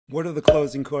What are the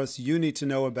closing costs you need to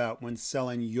know about when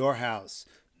selling your house?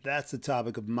 That's the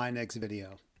topic of my next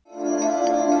video.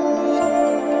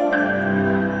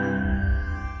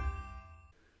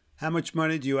 How much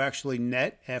money do you actually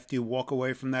net after you walk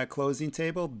away from that closing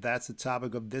table? That's the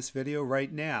topic of this video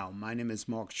right now. My name is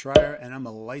Mark Schreier, and I'm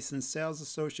a licensed sales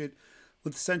associate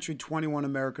with Century 21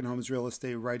 American Homes Real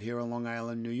Estate right here in Long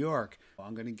Island, New York.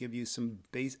 I'm going to give you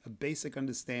a basic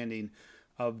understanding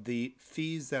of the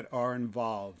fees that are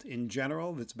involved. In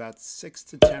general, it's about 6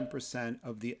 to 10%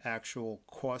 of the actual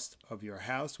cost of your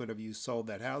house, whatever you sold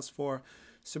that house for.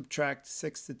 Subtract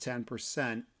 6 to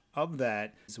 10% of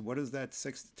that. So what does that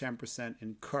 6 to 10%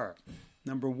 incur?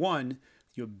 Number one,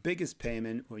 your biggest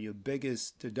payment or your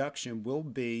biggest deduction will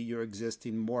be your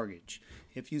existing mortgage.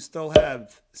 If you still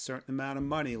have a certain amount of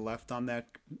money left on that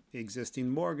existing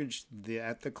mortgage,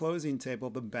 at the closing table,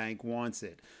 the bank wants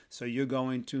it. So you're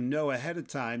going to know ahead of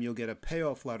time. You'll get a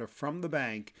payoff letter from the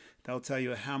bank. They'll tell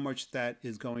you how much that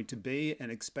is going to be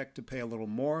and expect to pay a little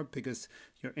more because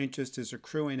your interest is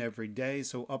accruing every day.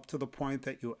 So up to the point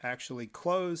that you actually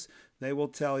close, they will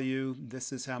tell you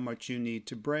this is how much you need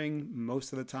to bring,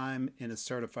 most of the time in a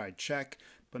certified check,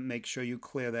 but make sure you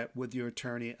clear that with your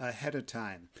attorney ahead of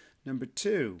time. Number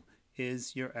two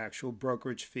is your actual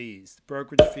brokerage fees. The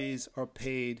brokerage fees are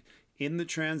paid in the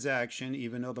transaction.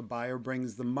 Even though the buyer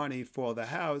brings the money for the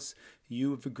house,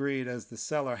 you have agreed as the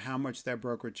seller how much that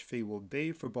brokerage fee will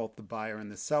be for both the buyer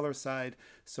and the seller side.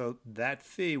 So that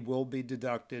fee will be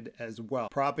deducted as well.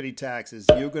 Property taxes.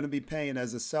 You're going to be paying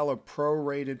as a seller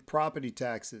prorated property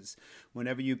taxes.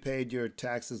 Whenever you paid your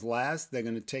taxes last, they're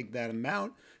going to take that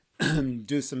amount,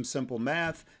 do some simple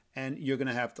math, and you're going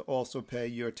to have to also pay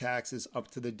your taxes up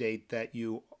to the date that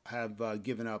you have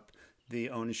given up the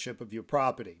ownership of your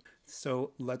property.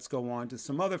 So let's go on to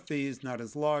some other fees, not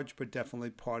as large, but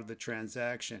definitely part of the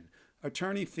transaction.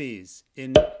 Attorney fees.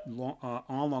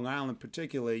 On Long Island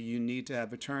particularly, you need to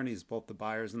have attorneys, both the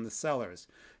buyers and the sellers.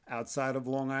 Outside of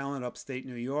Long Island, upstate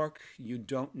New York, you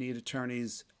don't need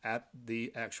attorneys at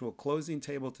the actual closing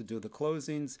table to do the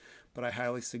closings, but I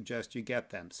highly suggest you get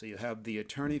them. So you have the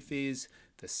attorney fees.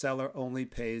 The seller only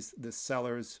pays the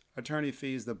seller's attorney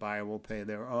fees. The buyer will pay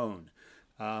their own.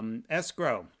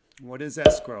 Escrow. What is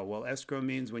escrow? Well, escrow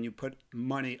means when you put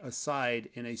money aside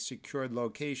in a secured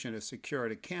location, a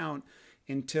secured account,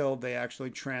 until they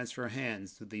actually transfer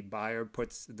hands. So the buyer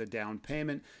puts the down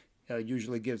payment,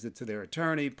 usually gives it to their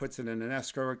attorney, puts it in an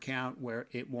escrow account where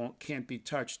it can't be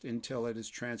touched until it is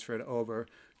transferred over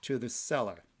to the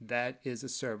seller. That is a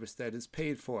service that is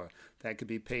paid for. That could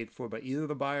be paid for by either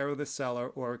the buyer or the seller,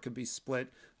 or it could be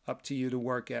split up to you to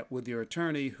work at with your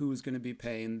attorney who's going to be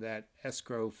paying that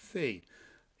escrow fee.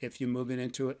 If you're moving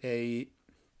into a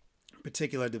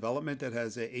particular development that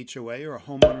has a HOA or a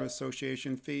homeowner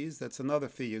association fees, that's another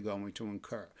fee you're going to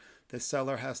incur. The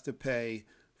seller has to pay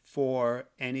for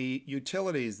any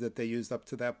utilities that they used up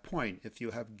to that point. If you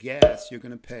have gas, you're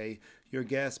going to pay your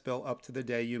gas bill up to the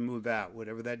day you move out,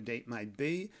 whatever that date might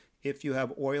be. If you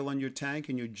have oil in your tank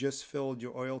and you just filled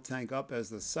your oil tank up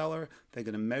as the seller, they're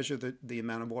going to measure the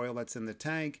amount of oil that's in the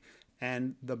tank,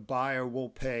 and the buyer will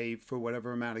pay for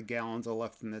whatever amount of gallons are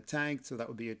left in the tank. So that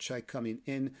would be a check coming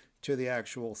in to the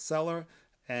actual seller,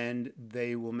 and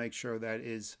they will make sure that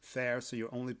is fair. So you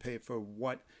only pay for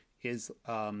what is,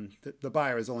 the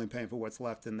buyer is only paying for what's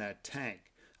left in that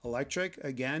tank. Electric,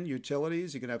 again,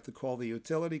 utilities, you're going to have to call the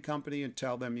utility company and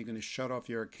tell them you're going to shut off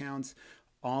your accounts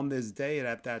on this date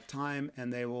at that time,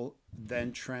 and they will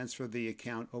then transfer the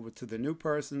account over to the new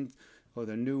person or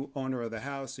the new owner of the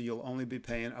house, so you'll only be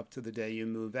paying up to the day you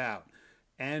move out.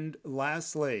 And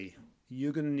lastly,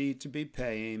 you're going to need to be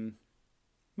paying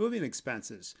moving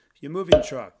expenses. Your moving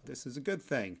truck, this is a good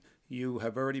thing. You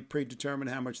have already predetermined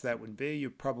how much that would be. You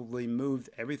probably moved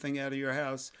everything out of your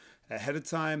house ahead of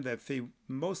time. That fee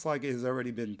most likely has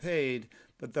already been paid,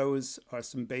 but those are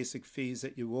some basic fees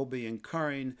that you will be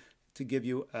incurring to give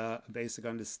you a basic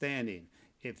understanding.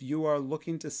 If you are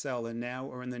looking to sell in now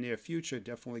or in the near future,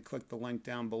 definitely click the link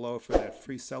down below for that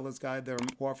free seller's guide they're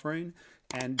offering.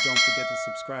 And don't forget to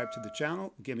subscribe to the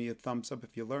channel. Give me a thumbs up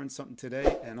if you learned something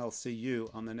today, and I'll see you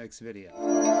on the next video.